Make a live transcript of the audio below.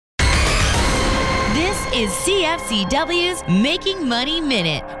is CFCW's Making Money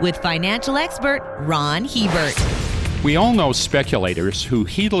Minute with financial expert Ron Hebert. We all know speculators who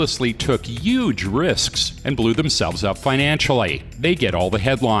heedlessly took huge risks and blew themselves up financially. They get all the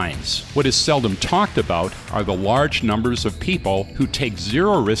headlines. What is seldom talked about are the large numbers of people who take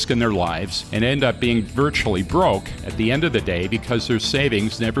zero risk in their lives and end up being virtually broke at the end of the day because their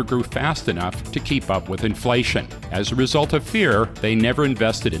savings never grew fast enough to keep up with inflation. As a result of fear, they never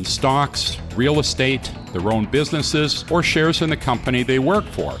invested in stocks, real estate, their own businesses, or shares in the company they work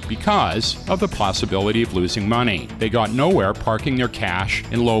for because of the possibility of losing money. They got nowhere parking their cash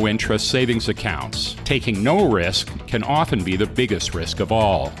in low-interest savings accounts. Taking no risk can often be the biggest risk of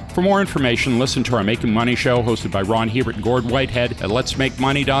all. For more information, listen to our Making Money show hosted by Ron Hebert and Gord Whitehead at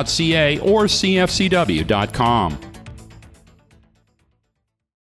letsmakemoney.ca or cfcw.com.